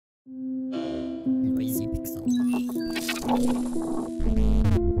Noisy Pixel.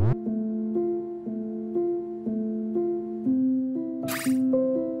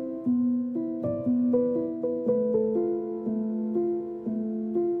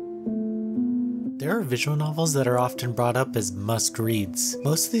 There are visual novels that are often brought up as must-reads.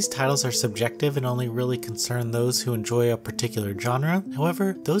 Most of these titles are subjective and only really concern those who enjoy a particular genre.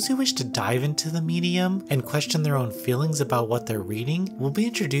 However, those who wish to dive into the medium and question their own feelings about what they're reading will be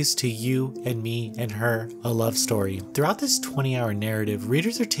introduced to You and Me and Her, a love story. Throughout this 20-hour narrative,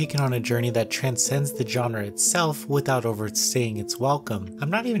 readers are taken on a journey that transcends the genre itself without overstaying its welcome. I'm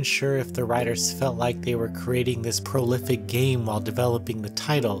not even sure if the writers felt like they were creating this prolific game while developing the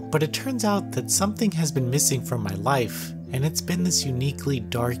title, but it turns out that something has been missing from my life, and it's been this uniquely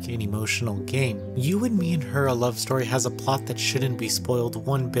dark and emotional game. You and Me and Her, a love story has a plot that shouldn't be spoiled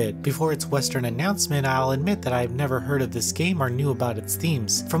one bit. Before its Western announcement, I'll admit that I've never heard of this game or knew about its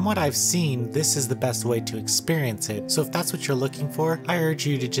themes. From what I've seen, this is the best way to experience it, so if that's what you're looking for, I urge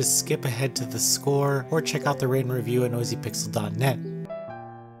you to just skip ahead to the score or check out the rating review at noisypixel.net.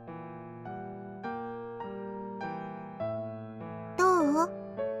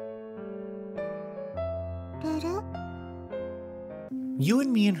 You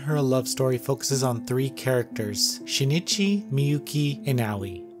and Me and Her, a love story focuses on three characters, Shinichi, Miyuki, and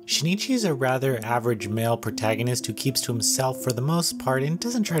Aoi. Shinichi is a rather average male protagonist who keeps to himself for the most part and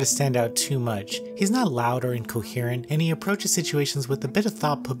doesn't try to stand out too much. He's not loud or incoherent, and he approaches situations with a bit of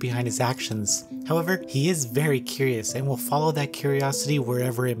thought put behind his actions. However, he is very curious and will follow that curiosity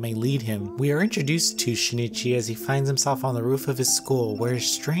wherever it may lead him. We are introduced to Shinichi as he finds himself on the roof of his school where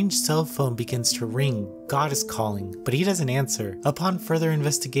his strange cell phone begins to ring. God is calling, but he doesn't answer. Upon further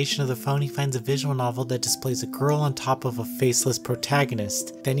investigation of the phone, he finds a visual novel that displays a girl on top of a faceless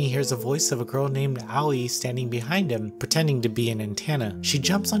protagonist. Then he hears a voice of a girl named Aoi standing behind him, pretending to be an antenna. She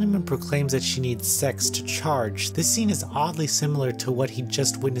jumps on him and proclaims that she needs sex to charge. This scene is oddly similar to what he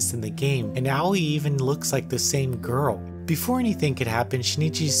just witnessed in the game, and Aoi even looks like the same girl. Before anything could happen,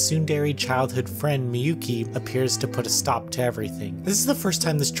 Shinichi's tsundere childhood friend Miyuki appears to put a stop to everything. This is the first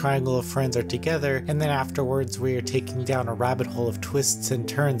time this triangle of friends are together, and then afterwards we are taking down a rabbit hole of twists and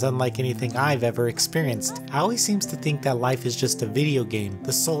turns unlike anything I've ever experienced. Aoi seems to think that life is just a video game.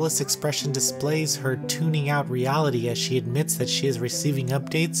 The soulless expression displays her tuning out reality as she admits that she is receiving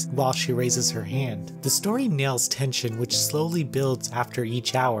updates while she raises her hand. The story nails tension, which slowly builds after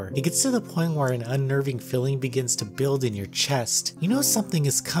each hour. It gets to the point where an unnerving feeling begins to build in your chest. You know something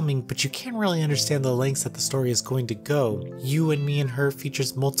is coming, but you can't really understand the lengths that the story is going to go. You and Me and Her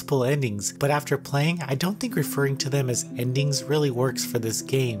features multiple endings, but after playing, I don't think referring to them as endings really works for this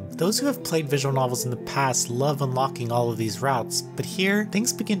game. Those who have played visual novels in the past love unlocking all of these routes, but here,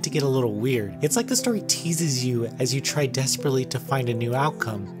 things begin to get a little weird. It's like the story teases you as you try desperately to find a new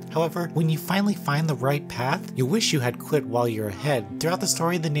outcome. However, when you finally find the right path, you wish you had quit while you're ahead. Throughout the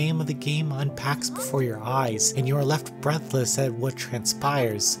story, the name of the game unpacks before your eyes, and you are left breathless at what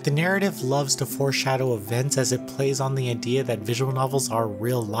transpires. The narrative loves to foreshadow events as it plays on the idea that visual novels are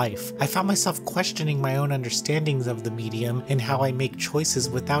real life. I found myself questioning my own understandings of the medium and how I make choices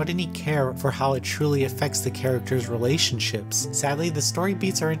without any care for how it truly affects the characters' relationships. Sadly, the story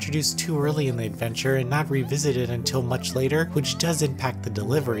beats are introduced too early in the adventure and not revisited until much later, which does impact the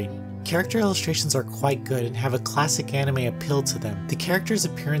delivery. Character illustrations are quite good and have a classic anime appeal to them. The character's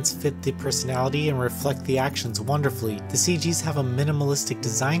appearance fit the personality and reflect the actions wonderfully. The CGs have a minimalistic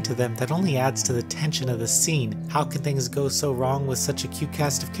design to them that only adds to the tension of the scene. How can things go so wrong with such a cute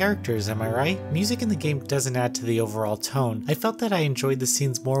cast of characters, am I right? Music in the game doesn't add to the overall tone. I felt that I enjoyed the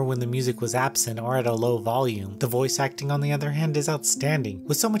scenes more when the music was absent or at a low volume. The voice acting, on the other hand, is outstanding.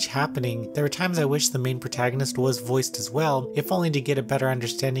 With so much happening, there are times I wish the main protagonist was voiced as well, if only to get a better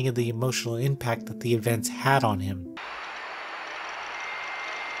understanding of the emotional impact that the events had on him.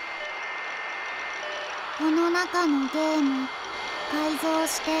 この中のゲーム改造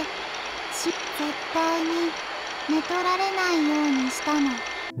して絶対に寝取られないようにしたの。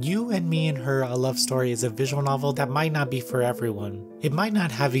 You and Me and Her, a love story is a visual novel that might not be for everyone. It might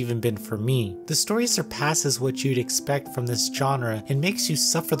not have even been for me. The story surpasses what you'd expect from this genre and makes you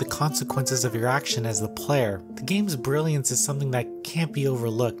suffer the consequences of your action as the player. The game's brilliance is something that can't be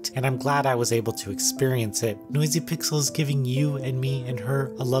overlooked, and I'm glad I was able to experience it. Noisy Pixel is giving You and Me and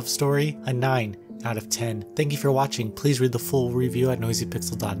Her, a love story, a 9 out of 10. Thank you for watching. Please read the full review at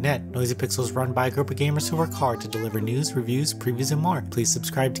noisypixel.net. Noisy Pixel is run by a group of gamers who work hard to deliver news, reviews, previews, and more. Please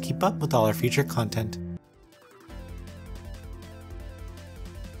subscribe to keep up with all our future content.